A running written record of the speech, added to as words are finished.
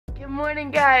Good morning,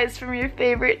 guys, from your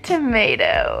favorite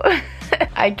tomato.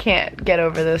 I can't get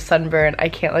over the sunburn. I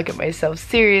can't look at myself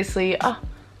seriously. Oh,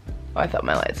 I thought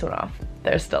my lights went off.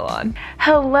 They're still on.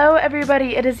 Hello,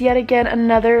 everybody. It is yet again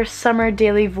another summer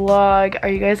daily vlog. Are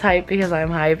you guys hyped? Because I'm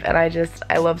hyped and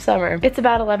I love summer. It's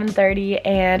about 11:30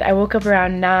 and I woke up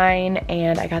around 9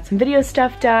 and I got some video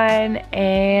stuff done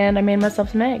and I made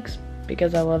myself some eggs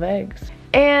because I love eggs.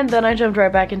 And then I jumped right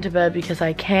back into bed because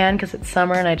I can, because it's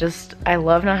summer and I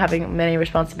love not having many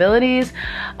responsibilities.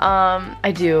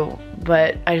 I do,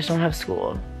 but I just don't have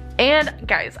school. And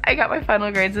guys, I got my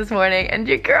final grades this morning and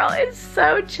your girl is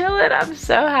so chillin'. I'm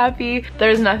so happy.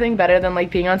 There's nothing better than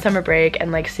like being on summer break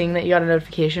and like seeing that you got a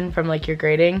notification from like your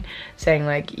grading saying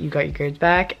like you got your grades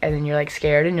back, and then you're like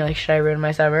scared and you're like, should I ruin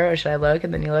my summer or should I look?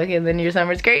 And then you look and then your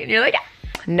summer's great and you're like,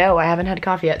 no, I haven't had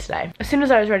coffee yet today. As soon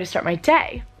as I was ready to start my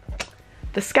day,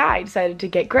 the sky decided to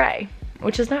get gray,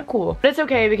 which is not cool. But it's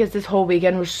okay because this whole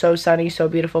weekend was so sunny, so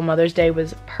beautiful. Mother's Day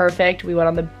was perfect. We went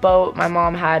on the boat. My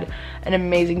mom had an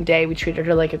amazing day. We treated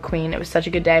her like a queen. It was such a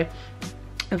good day.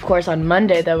 Of course, on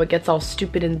Monday, though, it gets all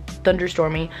stupid and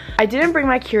thunderstormy. I didn't bring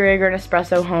my Keurig or an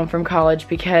espresso home from college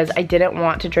because I didn't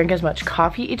want to drink as much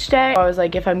coffee each day. I was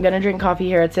like, if I'm gonna drink coffee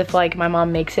here, it's if like my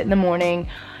mom makes it in the morning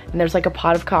and there's like a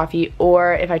pot of coffee,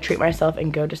 or if I treat myself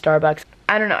and go to Starbucks.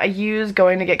 I don't know, I use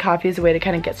going to get coffee as a way to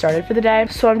kind of get started for the day.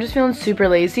 So I'm just feeling super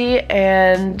lazy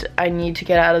and I need to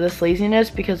get out of this laziness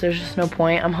because there's just no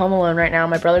point. I'm home alone right now.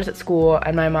 My brother's at school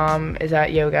and my mom is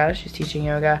at yoga. She's teaching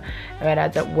yoga and my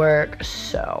dad's at work,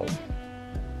 so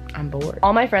I'm bored.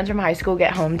 All my friends from high school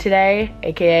get home today,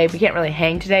 aka we can't really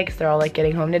hang today because they're all like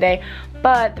getting home today,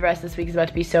 but the rest of this week is about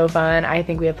to be so fun. I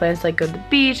think we have plans to like go to the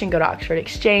beach and go to Oxford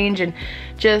Exchange, and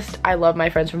just I love my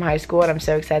friends from high school and I'm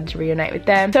so excited to reunite with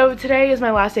them. So today is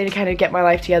my last day to kind of get my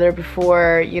life together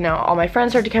before, you know, all my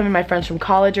friends start to come in. My friends from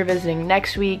college are visiting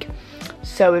next week.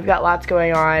 So we've got lots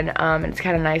going on, and it's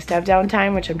kind of nice to have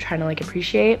downtime, which I'm trying to like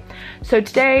appreciate. So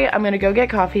today I'm gonna go get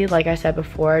coffee, like I said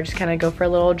before, just kind of go for a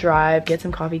little drive, get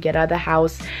some coffee, get out of the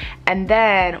house, and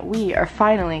then we are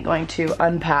finally going to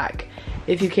unpack.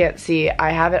 If you can't see,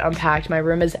 I haven't unpacked. My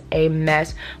room is a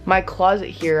mess. My closet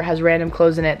here has random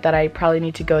clothes in it that I probably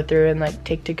need to go through and like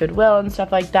take to Goodwill and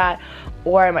stuff like that,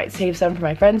 or I might save some for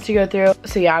my friends to go through.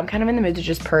 So yeah, I'm kind of in the mood to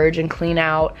just purge and clean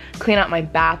out my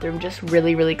bathroom, just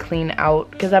really clean out,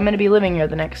 because I'm gonna be living here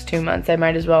the next 2 months. I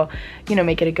might as well, you know,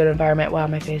 make it a good environment. Wow,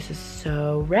 my face is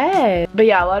so red. But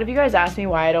yeah, a lot of you guys ask me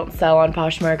why I don't sell on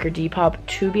Poshmark or Depop.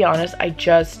 To be honest,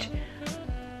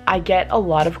 I get a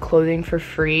lot of clothing for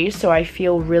free, so I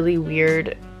feel really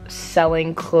weird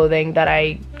selling clothing that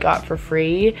I got for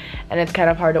free, and it's kind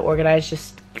of hard to organize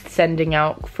just sending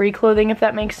out free clothing, if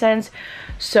that makes sense.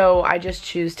 So I just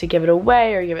choose to give it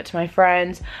away or give it to my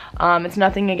friends. It's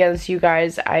nothing against you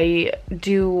guys. I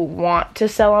do want to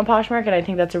sell on Poshmark and I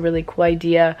think that's a really cool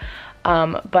idea,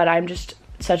 but I'm just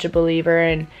such a believer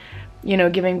in, you know,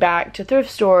 giving back to thrift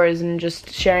stores and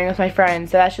just sharing with my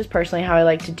friends. So that's just personally how I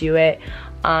like to do it.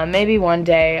 Maybe one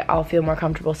day I'll feel more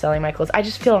comfortable selling my clothes. I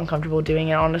just feel uncomfortable doing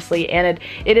it, honestly, and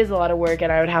it is a lot of work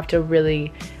and I would have to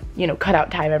really, you know, cut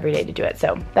out time every day to do it.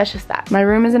 So that's just that. My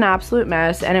room is an absolute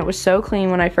mess and it was so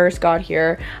clean when I first got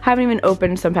here. I haven't even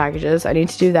opened some packages. I need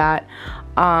to do that.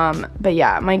 But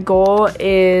yeah, my goal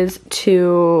is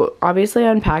to obviously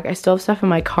unpack. I still have stuff in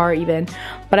my car even,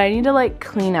 but I need to like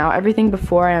clean out everything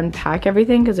before I unpack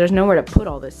everything because there's nowhere to put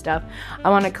all this stuff. I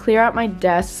want to clear out my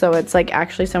desk so it's like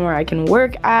actually somewhere I can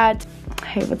work at.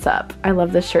 Hey, what's up? I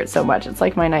love this shirt so much. It's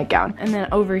like my nightgown. And then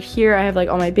over here I have like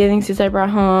all my bathing suits I brought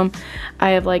home.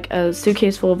 I have like a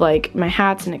suitcase full of like my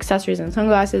hats and accessories and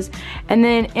sunglasses. And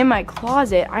then in my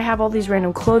closet I have all these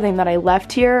random clothing that I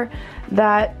left here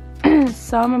that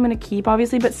some I'm gonna keep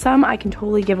obviously, but some I can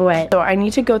totally give away. So I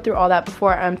need to go through all that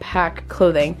before I unpack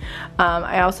clothing.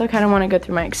 I also kind of want to go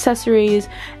through my accessories,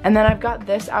 and then I've got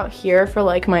this out here for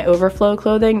like my overflow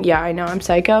clothing. Yeah, I know I'm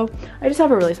psycho. I just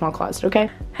have a really small closet, okay?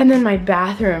 And then my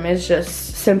bathroom is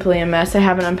just simply a mess. I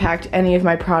haven't unpacked any of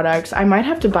my products. I might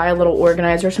have to buy a little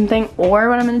organizer or something, or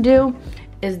what I'm gonna do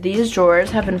is these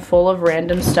drawers have been full of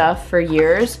random stuff for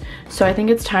years, so I think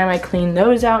it's time I clean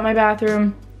those out in my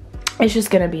bathroom. It's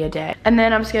just gonna be a day. And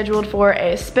then I'm scheduled for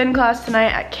a spin class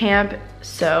tonight at camp,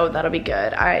 so that'll be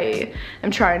good. I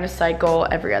am trying to cycle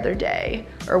every other day,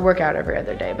 or work out every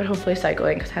other day, but hopefully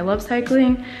cycling, because I love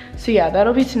cycling. So yeah,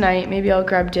 that'll be tonight. Maybe I'll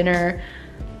grab dinner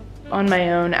on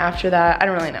my own after that. I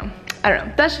don't really know. I don't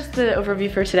know. That's just the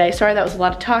overview for today. Sorry, that was a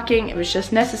lot of talking. It was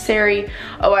just necessary.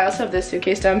 Oh, I also have this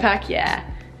suitcase to unpack. Yeah.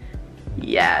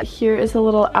 Yeah, here is a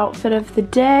little outfit of the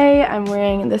day. I'm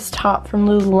wearing this top from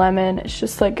Lululemon. It's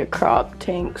just like a crop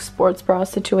tank sports bra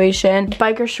situation.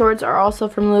 Biker shorts are also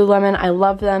from Lululemon. I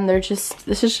love them. This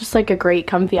is just like a great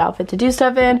comfy outfit to do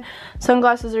stuff in.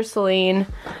 Sunglasses are Celine.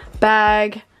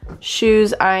 Bag,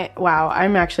 shoes, wow,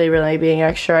 I'm actually really being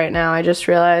extra right now, I just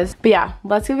realized. But yeah,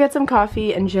 let's go get some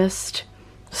coffee and just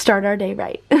start our day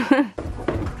right.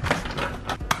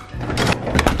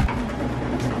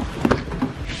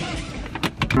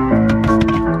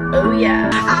 Oh yeah.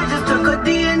 I just took a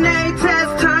DNA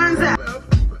test, turns out.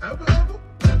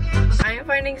 I am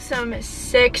finding some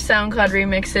sick SoundCloud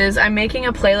remixes. I'm making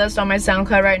a playlist on my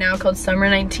SoundCloud right now called Summer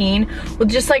 19 with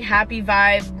just like happy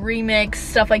vibe, remix,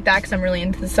 stuff like that, because I'm really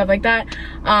into stuff like that.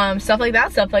 Stuff like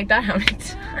that, how many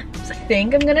times? I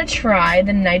think I'm gonna try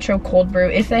the Nitro Cold Brew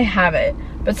if they have it.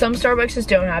 But some Starbucks just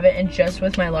don't have it, and just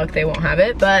with my luck, they won't have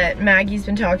it. But Maggie's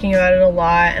been talking about it a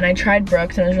lot, and I tried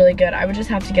Brooks, and it was really good. I would just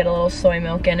have to get a little soy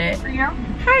milk in it. For you?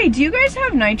 Hi, do you guys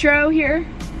have Nitro here?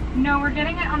 No, we're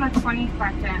getting it on the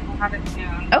 22nd. We'll have it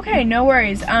soon. Okay, no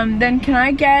worries. Then can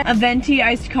I get a venti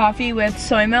iced coffee with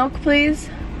soy milk, please?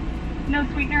 No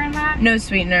sweetener in that? No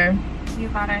sweetener. You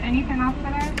got it. Anything else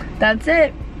today? That's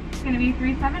it. It's gonna be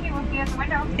 $3.70. We'll see you at the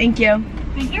window. Thank you.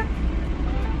 Thank you.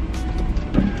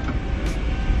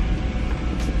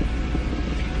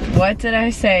 What did I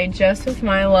say? Just with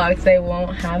my luck, they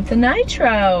won't have the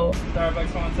Nitro.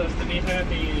 Starbucks wants us to be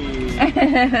happy.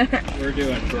 We're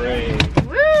doing great.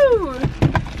 Woo!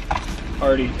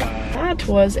 Party time. That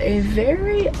was a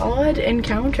very odd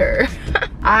encounter.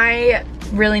 I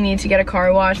really need to get a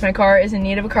car wash. My car is in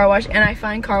need of a car wash, and I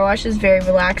find car washes very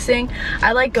relaxing.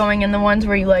 I like going in the ones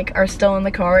where you like are still in the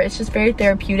car. It's just very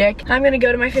therapeutic. I'm gonna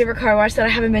go to my favorite car wash that I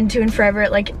haven't been to in forever.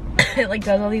 It like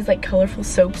does all these like colorful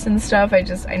soaps and stuff. I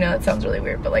know that sounds really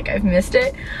weird, but like I've missed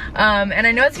it. And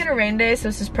I know it's gonna rain today, so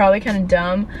this is probably kind of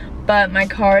dumb, but my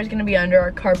car is gonna be under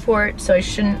our carport, so it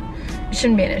shouldn't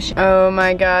be an issue. Oh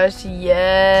my gosh,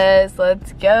 yes,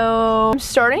 let's go. I'm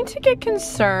starting to get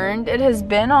concerned. It has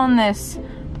been on this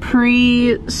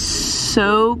pre-soak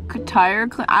tire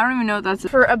clean. I don't even know what that's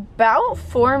for about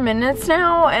 4 minutes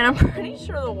now, and I'm pretty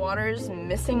sure the water is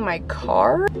missing my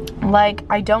car. Like,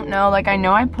 I don't know. Like, I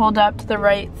know I pulled up to the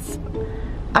right.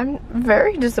 I'm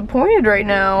very disappointed right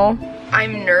now.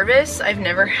 I'm nervous. I've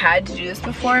never had to do this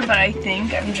before, but I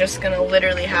think I'm just gonna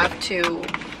literally have to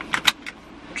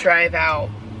drive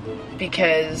out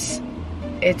because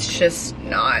it's just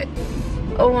not.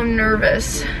 Oh, I'm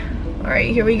nervous. All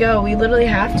right, here we go. We literally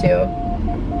have to.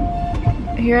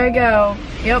 Here I go.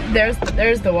 Yep,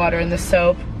 there's the water and the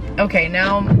soap. Okay,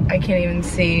 now I can't even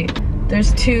see.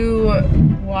 There's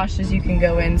 2 washes you can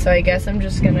go in, so I guess I'm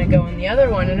just gonna go in the other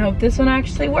one and hope this one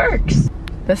actually works.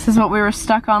 This is what we were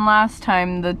stuck on last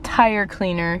time, the tire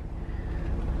cleaner.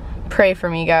 Pray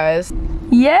for me, guys.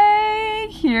 Yay,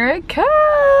 here it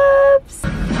comes.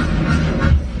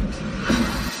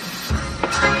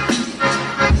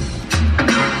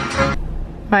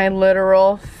 My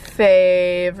literal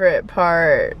favorite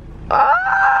part.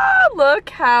 Ah, look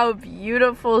how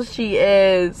beautiful she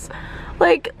is.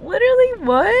 Like, literally,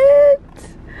 what?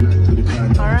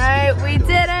 All right, we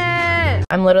did it.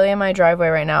 I'm literally in my driveway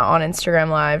right now on Instagram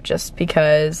Live just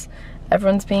because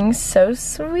everyone's being so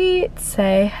sweet.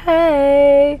 Say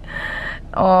hey.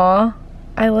 Aw,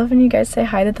 I love when you guys say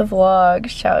hi to the vlog.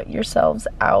 Shout yourselves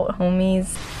out,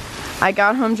 homies. I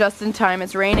got home just in time.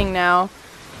 It's raining now.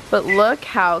 But look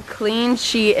how clean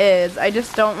she is. I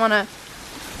just don't want to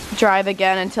drive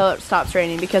again until it stops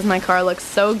raining because my car looks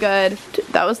so good.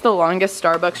 That was the longest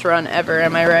Starbucks run ever,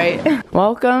 am I right?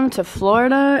 Welcome to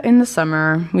Florida in the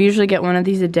summer. We usually get one of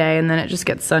these a day and then it just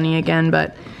gets sunny again,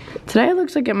 but today it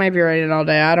looks like it might be raining all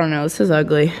day. I don't know, this is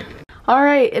ugly. All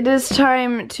right, it is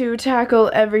time to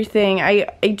tackle everything. I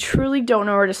truly don't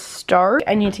know where to start.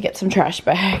 I need to get some trash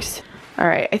bags. All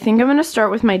right, I think I'm gonna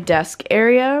start with my desk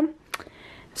area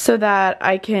so that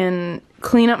I can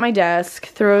clean up my desk,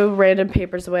 throw random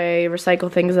papers away,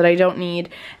 recycle things that I don't need,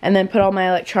 and then put all my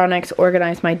electronics,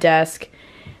 organize my desk,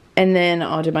 and then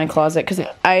I'll do my closet because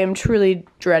I am truly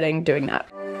dreading doing that.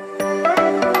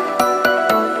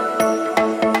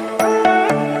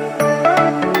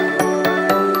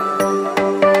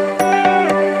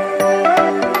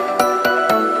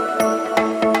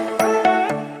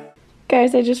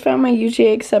 Guys, I just found my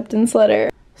UGA acceptance letter.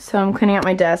 So I'm cleaning up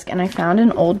my desk and I found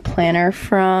an old planner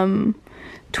from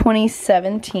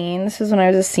 2017. This is when I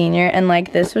was a senior, and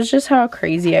like this was just how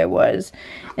crazy I was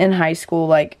in high school.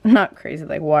 Like, not crazy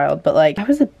like wild, but like I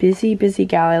was a busy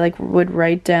gal. I like would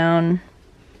write down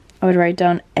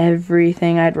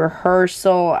everything. I had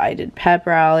rehearsal, I did pep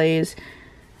rallies.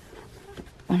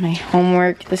 on my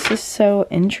homework. This is so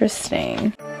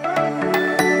interesting.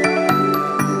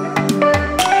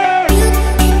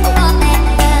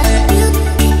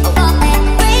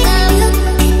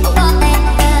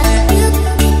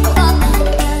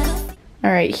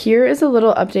 Alright, here is a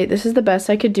little update. This is the best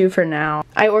I could do for now.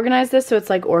 I organized this so it's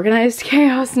like organized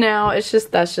chaos now.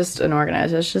 That's just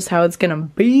unorganized. That's just how it's gonna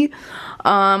be.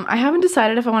 I haven't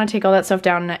decided if I want to take all that stuff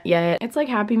down yet. It's like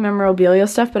happy memorabilia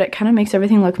stuff, but it kind of makes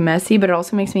everything look messy, but it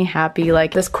also makes me happy.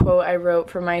 Like this quote I wrote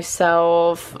for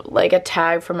myself, like a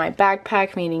tag for my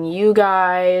backpack, meeting you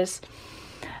guys.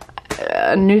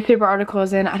 A newspaper article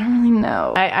is in. I don't really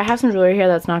know. I have some jewelry here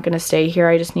that's not going to stay here.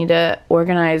 I just need to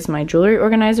organize my jewelry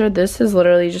organizer. This has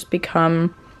literally just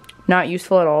become not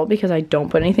useful at all because I don't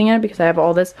put anything in it because I have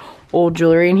all this old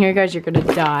jewelry in here, guys. You're going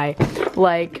to die.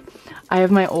 Like, I have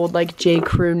my old like J.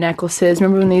 Crew necklaces.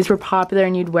 Remember when these were popular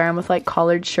and you'd wear them with like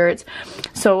collared shirts?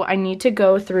 So I need to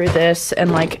go through this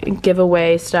and like give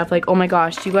away stuff. Like, oh my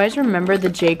gosh, do you guys remember the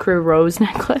J. Crew rose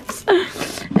necklace?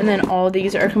 And then all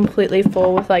these are completely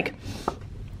full with like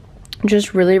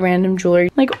just really random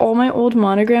jewelry. Like all my old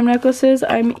monogram necklaces.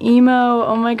 I'm emo.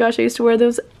 Oh my gosh, I used to wear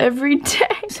those every day.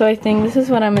 So I think this is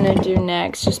what I'm gonna do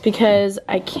next, just because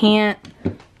I can't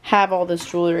have all this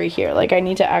jewelry here. Like I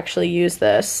need to actually use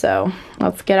this. So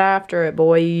let's get after it,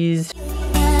 boys.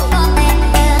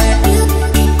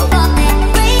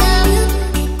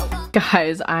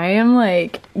 Guys, I am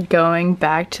like going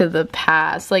back to the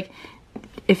past. Like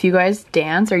if you guys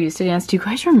dance or used to dance, do you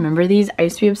guys remember these? I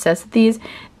used to be obsessed with these.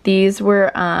 These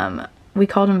were, we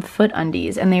called them foot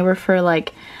undies, and they were for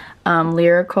like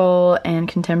lyrical and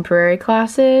contemporary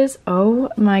classes. Oh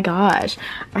my gosh.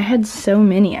 I had so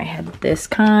many. I had this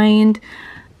kind.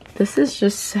 This is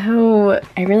just so,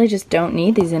 I really just don't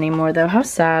need these anymore though. How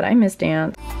sad. I miss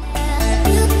dance.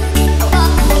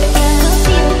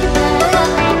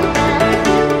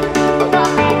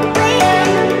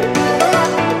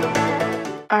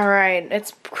 Alright,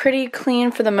 it's pretty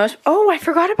clean for the most. Oh, I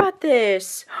forgot about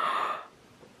this.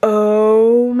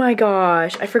 Oh my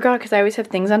gosh. I forgot because I always have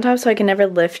things on top so I can never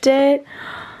lift it.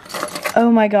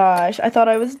 Oh my gosh. I thought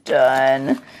I was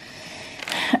done.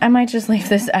 I might just leave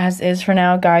this as is for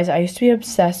now. Guys, I used to be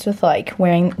obsessed with like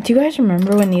wearing, do you guys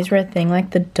remember when these were a thing,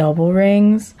 like the double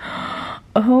rings?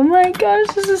 Oh my gosh,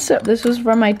 this was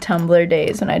from my Tumblr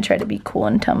days when I tried to be cool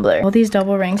in Tumblr. All these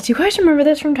double rings. Do you guys remember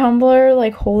this from Tumblr?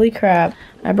 Like, holy crap.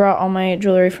 I brought all my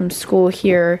jewelry from school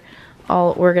here,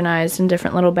 all organized in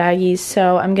different little baggies.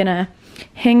 So I'm gonna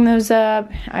hang those up.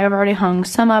 I have already hung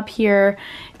some up here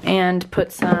and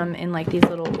put some in like these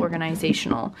little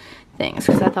organizational things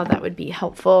because I thought that would be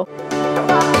helpful.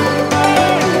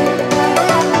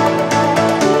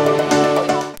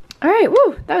 Alright,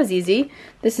 woo, that was easy.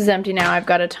 This is empty now. I've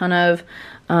got a ton of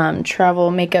travel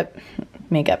makeup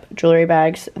jewelry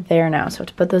bags there now, so I have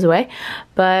to put those away.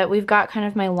 But we've got kind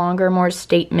of my longer, more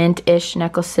statement-ish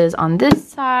necklaces on this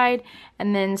side,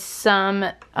 and then some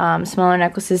smaller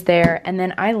necklaces there. And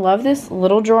then I love this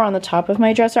little drawer on the top of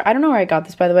my dresser. I don't know where I got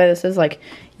this, by the way. This is like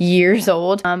years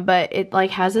old, but it like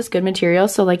has this good material,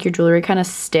 so like your jewelry kind of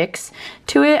sticks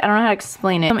to it. I don't know how to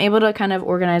explain it. I'm able to kind of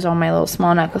organize all my little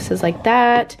small necklaces like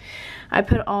that. I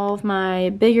put all of my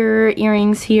bigger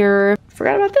earrings here.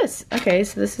 Forgot about this. Okay,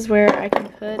 so this is where I can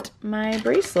put my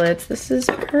bracelets. This is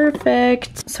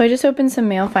perfect. So I just opened some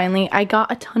mail finally. I got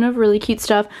a ton of really cute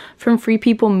stuff from Free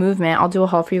People Movement. I'll do a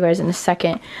haul for you guys in a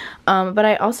second. But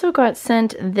I also got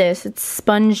sent this. It's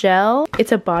Spongel.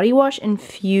 It's a body wash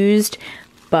infused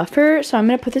buffer. So I'm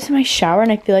gonna put this in my shower,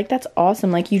 and I feel like that's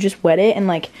awesome. Like you just wet it and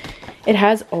like it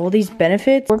has all these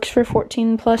benefits. Works for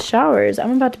 14 plus showers.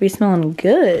 I'm about to be smelling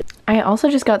good. I also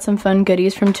just got some fun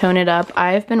goodies from Tone It Up.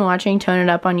 I've been watching Tone It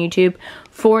Up on YouTube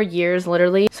for years,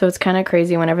 literally. So it's kind of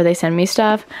crazy whenever they send me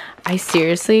stuff. I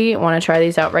seriously want to try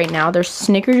these out right now. They're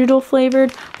snickerdoodle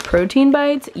flavored protein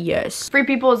bites. Yes. Free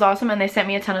People is awesome, and they sent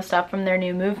me a ton of stuff from their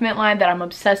new movement line that I'm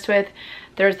obsessed with.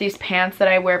 There's these pants that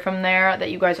I wear from there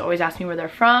that you guys always ask me where they're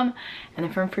from, and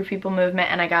they're from Free People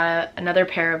Movement, and I got another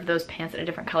pair of those pants in a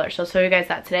different color. So I'll show you guys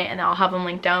that today, and I'll have them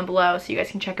linked down below so you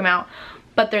guys can check them out.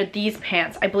 But they're these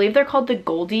pants. I believe they're called the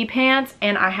Goldie pants,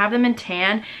 and I have them in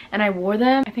tan, and I wore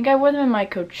them, I think I wore them in my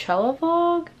Coachella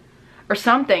vlog or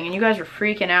something, and you guys were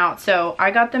freaking out. So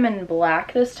I got them in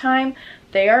black this time.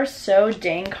 They are so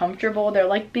dang comfortable. They're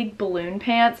like big balloon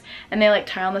pants, and they like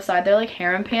tie on the side. They're like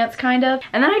harem pants kind of.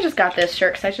 And then I just got this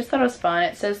shirt because I just thought it was fun.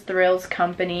 It says Thrills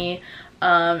Company.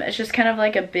 It's just kind of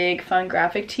like a big fun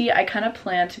graphic tee. I kind of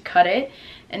plan to cut it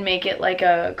and make it like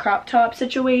a crop top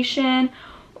situation,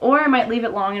 or I might leave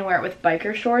it long and wear it with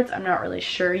biker shorts. I'm not really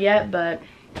sure yet, but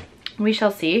we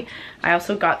shall see. I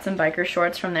also got some biker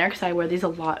shorts from there because I wear these a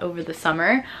lot over the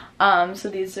summer. So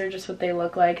these are just what they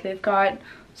look like. They've got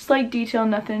slight detail,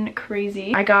 nothing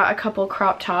crazy. I got a couple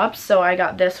crop tops. So I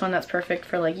got this one that's perfect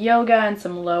for like yoga and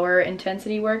some lower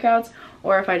intensity workouts,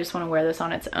 or if I just want to wear this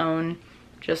on its own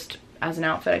just as an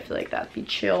outfit, I feel like that'd be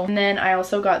chill. And then I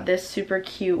also got this super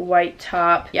cute white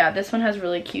top. Yeah, this one has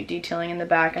really cute detailing in the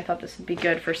back. I thought this would be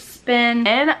good for spin.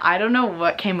 And I don't know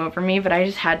what came over me, but I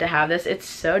just had to have this. It's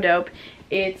so dope.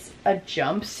 It's a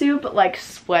jumpsuit, but like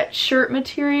sweatshirt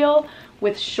material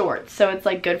with shorts. So it's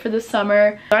like good for the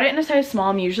summer. Got it in a size small.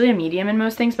 I'm usually a medium in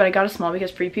most things, but I got a small because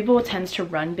Free People tends to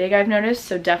run big, I've noticed.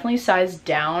 So definitely size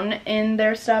down in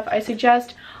their stuff, I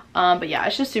suggest. But yeah,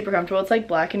 it's just super comfortable. It's like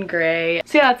black and gray.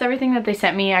 So yeah, that's everything that they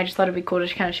sent me. I just thought it'd be cool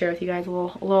to kind of share with you guys a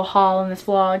little haul in this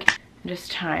vlog.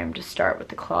 Just time to start with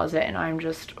the closet, and I'm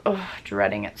just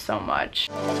dreading it so much.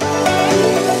 All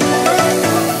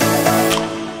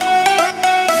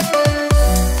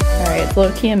right, it's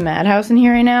low-key a madhouse in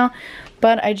here right now,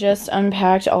 but I just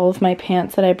unpacked all of my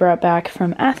pants that I brought back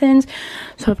from Athens.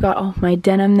 So I've got all of my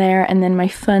denim there, and then my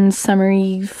fun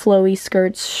summery flowy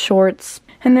skirts, shorts.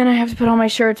 And then I have to put on my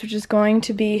shirts, which is going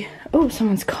to be, oh,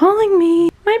 someone's calling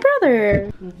me. My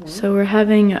brother. So we're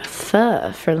having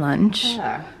pho for lunch.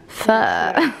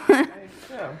 Pho.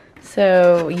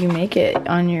 So you make it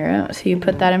on your own. So you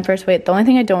put that in first. Wait, the only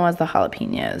thing I don't want is the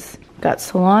jalapenos. Got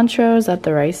cilantro. Is that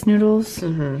the rice noodles?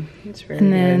 It's really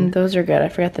And then those are good. I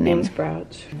forgot the name.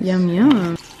 sprouts. Yum,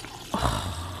 yum.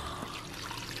 Oh,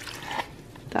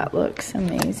 that looks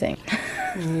amazing.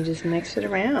 And you just mix it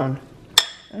around.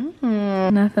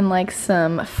 Nothing like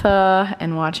some pho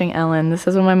and watching Ellen. This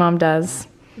is what my mom does.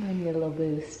 I need a little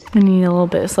boost. I need a little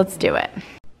boost. Let's do it.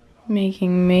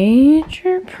 Making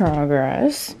major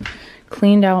progress.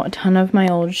 Cleaned out a ton of my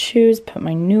old shoes, put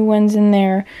my new ones in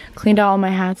there, cleaned out all my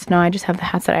hats. Now I just have the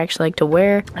hats that I actually like to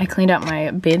wear. I cleaned out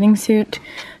my bathing suit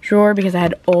drawer because I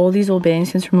had all these old bathing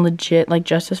suits from legit, like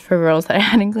Justice for Girls that I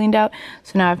hadn't cleaned out.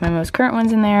 So now I have my most current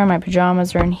ones in there. My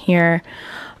pajamas are in here.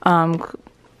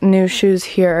 New shoes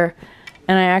here,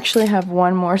 and I actually have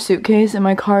one more suitcase in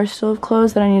my car still of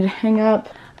clothes that I need to hang up.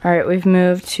 All right, we've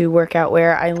moved to workout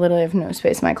wear. I literally have no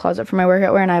space in my closet for my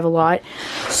workout wear, and I have a lot.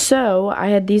 So I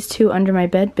had these two under my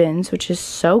bed bins, which is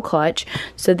so clutch.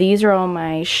 So these are all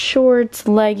my shorts,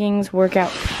 leggings, workout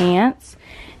pants,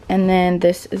 and then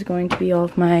this is going to be all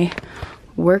of my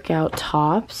workout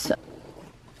tops.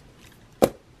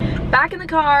 Back in the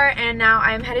car, and now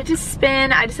I'm headed to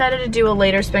spin. I decided to do a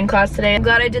later spin class today. I'm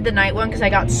glad I did the night one because I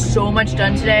got so much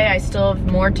done today. I still have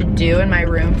more to do in my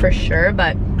room for sure,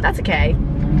 but that's okay.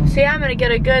 So yeah, I'm gonna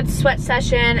get a good sweat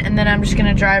session, and then I'm just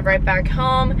gonna drive right back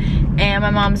home, and my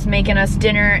mom's making us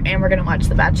dinner, and we're gonna watch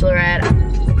The Bachelorette.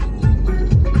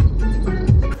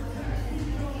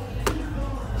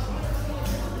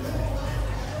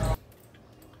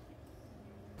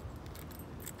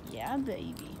 Yeah,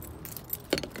 baby.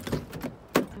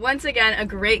 Once again, a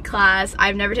great class.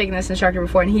 I've never taken this instructor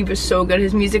before, and he was so good.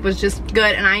 His music was just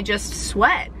good, and I just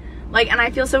sweat. Like, and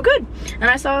I feel so good. And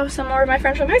I saw some more of my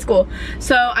friends from high school.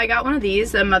 So I got one of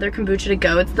these, the Mother Kombucha to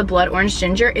go. It's the blood orange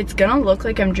ginger. It's gonna look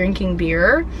like I'm drinking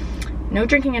beer. No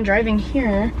drinking and driving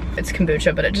here. It's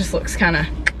kombucha, but it just looks kind of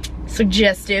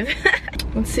suggestive.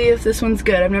 Let's see if this one's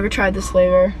good. I've never tried this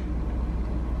flavor.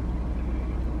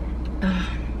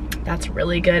 That's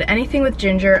really good. Anything with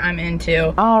ginger, I'm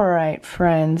into. All right,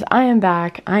 friends, I am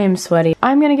back. I am sweaty.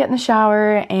 I'm gonna get in the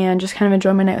shower and just kind of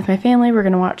enjoy my night with my family. We're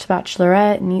gonna watch The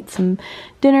Bachelorette and eat some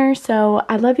dinner. So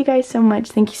I love you guys so much.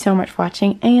 Thank you so much for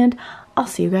watching, and I'll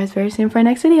see you guys very soon for our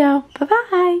next video.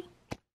 Bye-bye.